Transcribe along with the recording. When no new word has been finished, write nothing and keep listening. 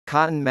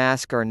cotton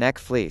mask or neck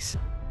fleece.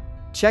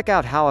 Check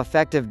out how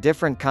effective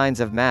different kinds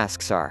of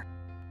masks are.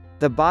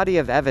 The body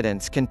of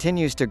evidence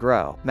continues to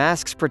grow.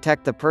 Masks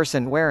protect the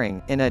person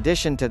wearing, in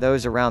addition to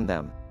those around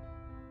them.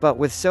 But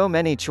with so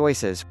many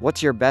choices,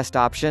 what's your best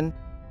option?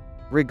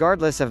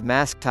 Regardless of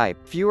mask type,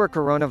 fewer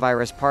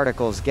coronavirus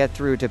particles get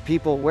through to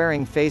people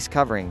wearing face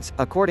coverings,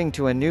 according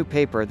to a new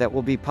paper that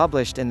will be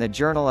published in the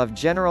Journal of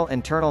General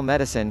Internal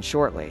Medicine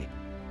shortly.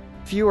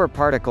 Fewer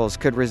particles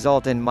could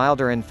result in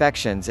milder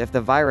infections if the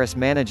virus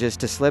manages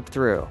to slip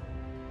through.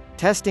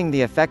 Testing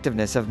the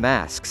effectiveness of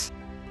masks.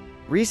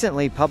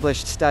 Recently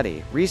published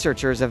study,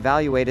 researchers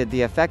evaluated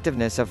the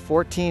effectiveness of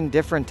 14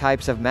 different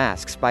types of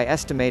masks by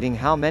estimating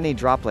how many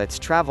droplets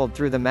traveled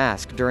through the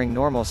mask during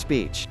normal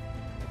speech.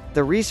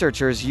 The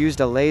researchers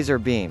used a laser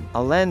beam,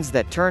 a lens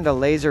that turned a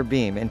laser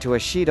beam into a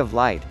sheet of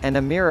light, and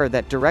a mirror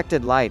that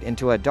directed light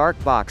into a dark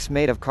box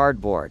made of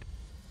cardboard.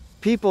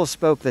 People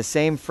spoke the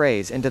same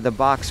phrase into the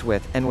box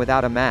with, and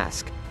without a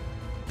mask.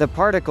 The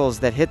particles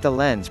that hit the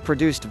lens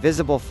produced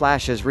visible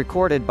flashes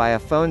recorded by a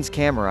phone's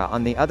camera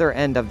on the other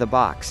end of the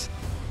box.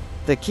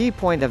 The key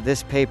point of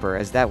this paper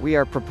is that we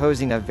are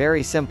proposing a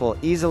very simple,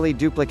 easily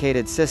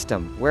duplicated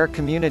system, where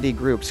community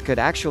groups could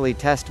actually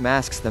test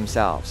masks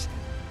themselves.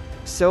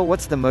 So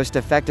what's the most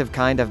effective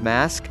kind of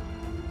mask?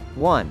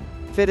 1.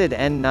 Fitted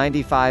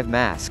N95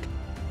 mask.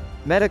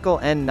 Medical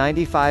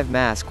N95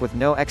 mask with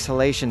no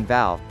exhalation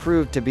valve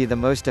proved to be the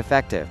most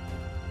effective.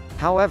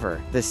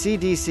 However, the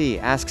CDC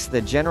asks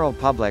the general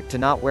public to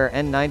not wear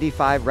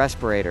N95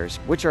 respirators,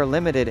 which are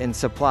limited in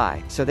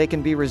supply, so they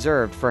can be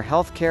reserved for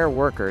healthcare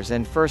workers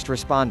and first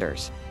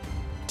responders.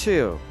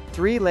 2.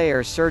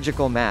 3-layer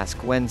surgical mask.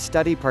 When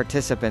study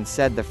participants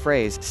said the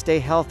phrase, "Stay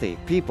healthy,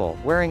 people,"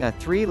 wearing a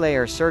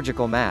 3-layer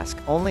surgical mask,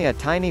 only a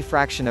tiny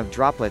fraction of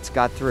droplets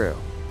got through.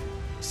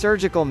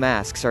 Surgical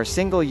masks are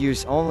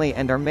single-use only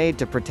and are made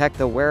to protect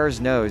the wearer's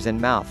nose and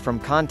mouth from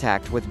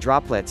contact with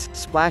droplets,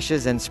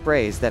 splashes and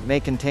sprays that may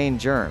contain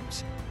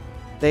germs.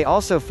 They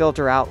also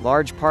filter out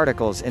large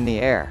particles in the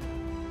air.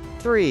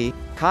 3.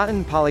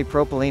 Cotton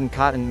polypropylene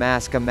cotton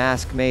mask. A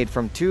mask made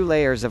from 2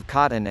 layers of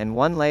cotton and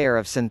 1 layer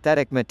of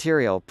synthetic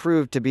material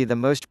proved to be the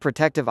most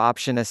protective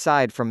option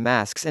aside from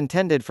masks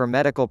intended for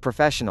medical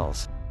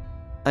professionals.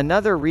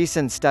 Another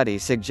recent study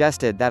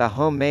suggested that a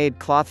homemade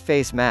cloth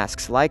face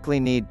masks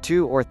likely need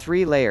 2 or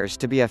 3 layers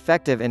to be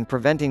effective in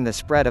preventing the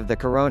spread of the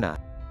corona.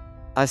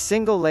 A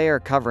single layer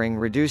covering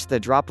reduced the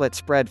droplet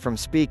spread from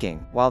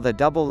speaking, while the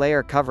double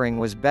layer covering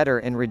was better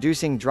in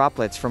reducing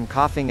droplets from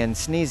coughing and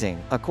sneezing,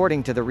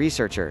 according to the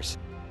researchers.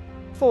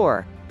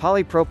 4.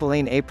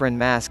 Polypropylene apron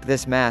mask.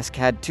 This mask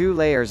had 2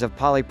 layers of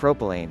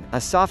polypropylene, a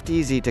soft,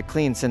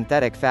 easy-to-clean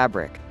synthetic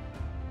fabric.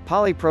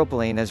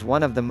 Polypropylene is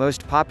one of the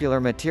most popular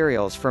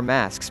materials for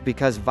masks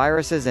because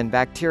viruses and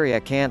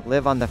bacteria can't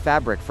live on the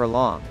fabric for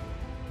long.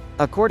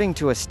 According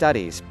to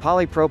studies,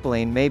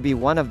 polypropylene may be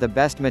one of the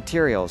best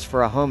materials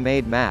for a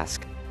homemade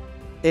mask.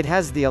 It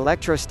has the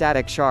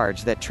electrostatic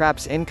charge that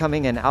traps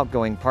incoming and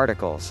outgoing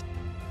particles.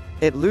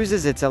 It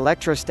loses its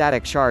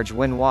electrostatic charge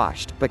when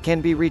washed, but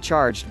can be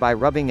recharged by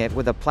rubbing it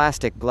with a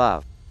plastic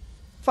glove.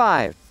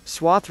 5.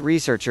 Swath.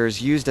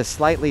 Researchers used a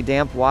slightly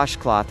damp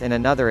washcloth in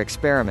another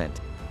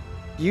experiment.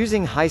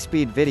 Using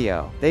high-speed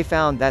video, they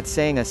found that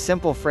saying a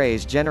simple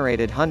phrase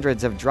generated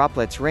hundreds of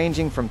droplets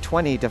ranging from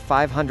 20 to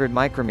 500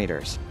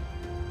 micrometers.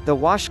 The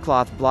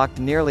washcloth blocked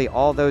nearly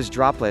all those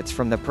droplets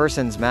from the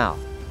person's mouth.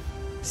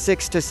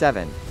 6 to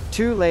 7.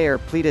 2-layer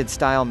pleated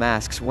style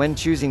masks. When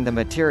choosing the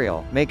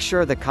material, make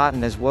sure the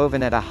cotton is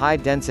woven at a high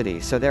density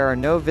so there are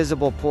no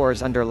visible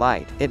pores under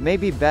light. It may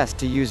be best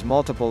to use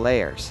multiple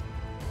layers.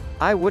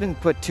 I wouldn't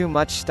put too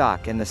much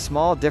stock in the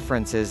small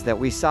differences that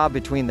we saw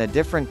between the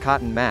different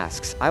cotton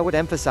masks. I would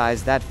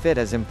emphasize that fit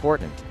is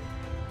important.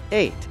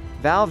 8.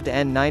 Valved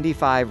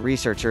N95.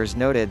 Researchers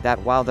noted that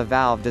while the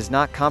valve does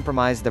not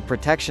compromise the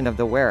protection of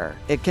the wearer,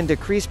 it can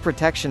decrease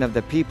protection of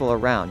the people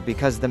around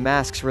because the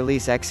masks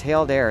release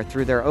exhaled air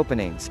through their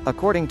openings,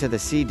 according to the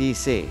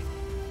CDC.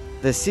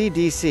 The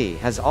CDC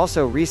has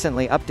also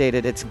recently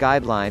updated its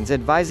guidelines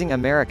advising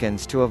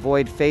Americans to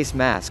avoid face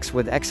masks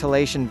with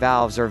exhalation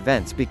valves or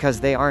vents because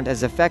they aren't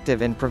as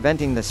effective in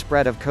preventing the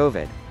spread of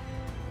COVID.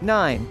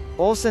 9.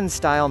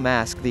 Olsen-style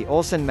mask. The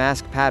Olsen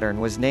mask pattern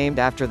was named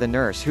after the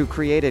nurse who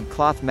created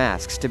cloth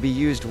masks to be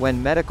used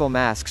when medical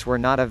masks were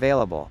not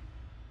available.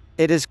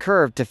 It is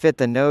curved to fit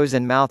the nose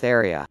and mouth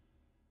area.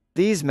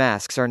 These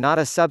masks are not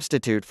a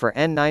substitute for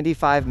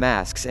N95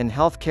 masks in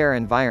healthcare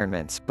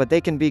environments, but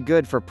they can be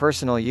good for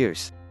personal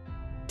use.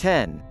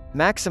 10.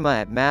 Maxima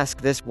at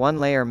mask. This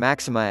 1-layer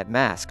Maxima at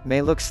mask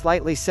may look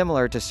slightly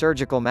similar to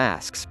surgical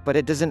masks, but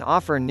it doesn't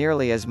offer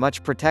nearly as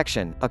much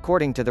protection,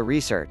 according to the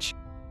research.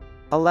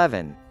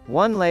 11.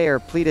 1-layer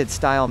pleated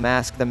style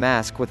mask. The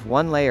mask with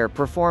 1 layer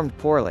performed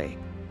poorly.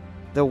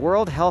 The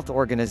World Health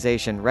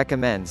Organization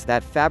recommends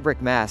that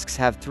fabric masks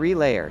have 3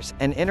 layers,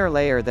 an inner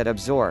layer that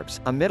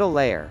absorbs, a middle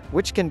layer,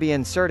 which can be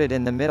inserted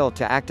in the middle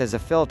to act as a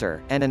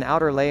filter, and an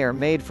outer layer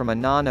made from a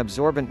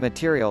non-absorbent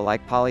material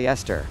like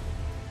polyester.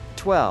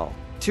 12.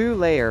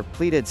 Two-layer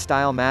pleated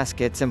style mask.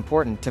 It's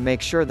important to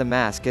make sure the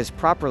mask is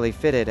properly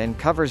fitted and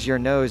covers your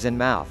nose and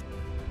mouth.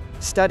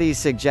 Studies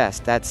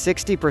suggest that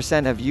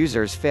 60% of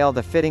users fail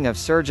the fitting of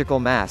surgical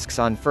masks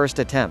on first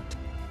attempt.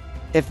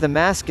 If the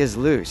mask is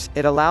loose,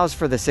 it allows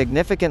for the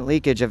significant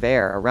leakage of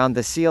air around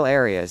the seal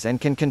areas and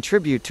can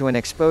contribute to an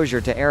exposure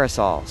to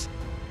aerosols.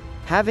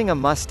 Having a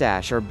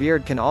mustache or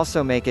beard can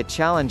also make it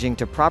challenging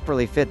to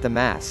properly fit the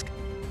mask.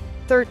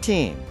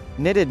 13.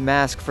 Knitted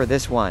mask. For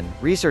this one,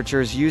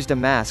 researchers used a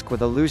mask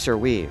with a looser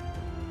weave.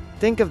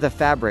 Think of the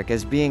fabric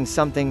as being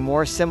something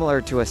more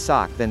similar to a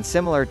sock than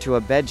similar to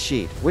a bed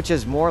sheet, which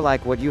is more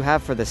like what you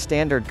have for the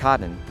standard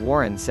cotton,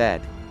 Warren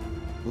said.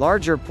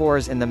 Larger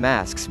pores in the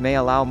masks may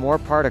allow more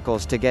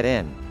particles to get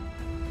in.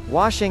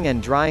 Washing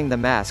and drying the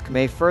mask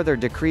may further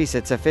decrease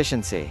its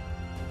efficiency.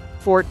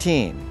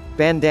 14.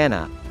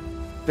 Bandana.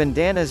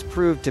 Bandanas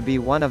proved to be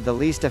one of the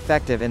least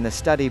effective in the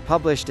study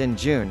published in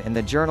June in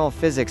the journal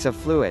Physics of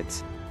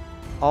Fluids.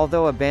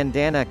 Although a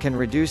bandana can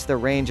reduce the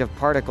range of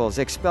particles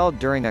expelled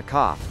during a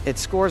cough, it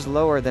scores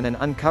lower than an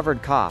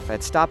uncovered cough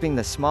at stopping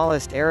the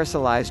smallest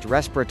aerosolized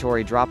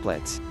respiratory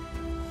droplets.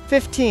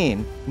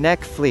 15.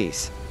 Neck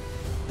fleece.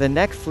 The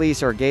neck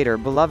fleece or gaiter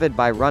beloved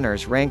by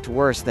runners ranked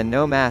worse than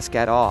no mask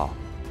at all.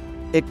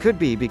 It could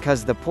be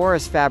because the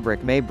porous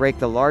fabric may break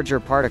the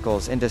larger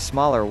particles into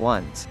smaller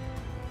ones.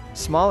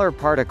 Smaller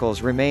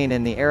particles remain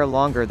in the air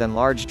longer than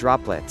large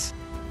droplets.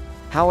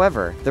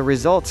 However, the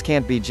results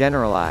can't be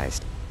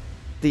generalized.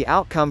 The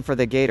outcome for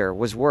the gaiter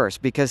was worse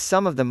because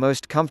some of the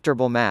most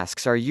comfortable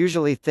masks are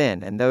usually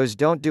thin and those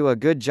don't do a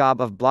good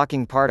job of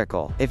blocking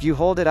particle. If you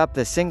hold it up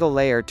the single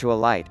layer to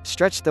a light,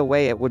 stretched the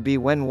way it would be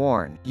when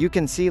worn, you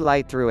can see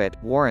light through it,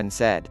 Warren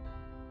said.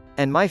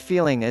 And my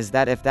feeling is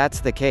that if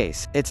that's the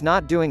case, it's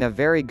not doing a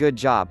very good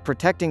job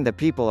protecting the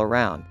people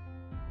around.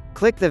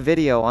 Click the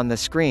video on the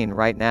screen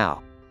right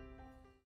now.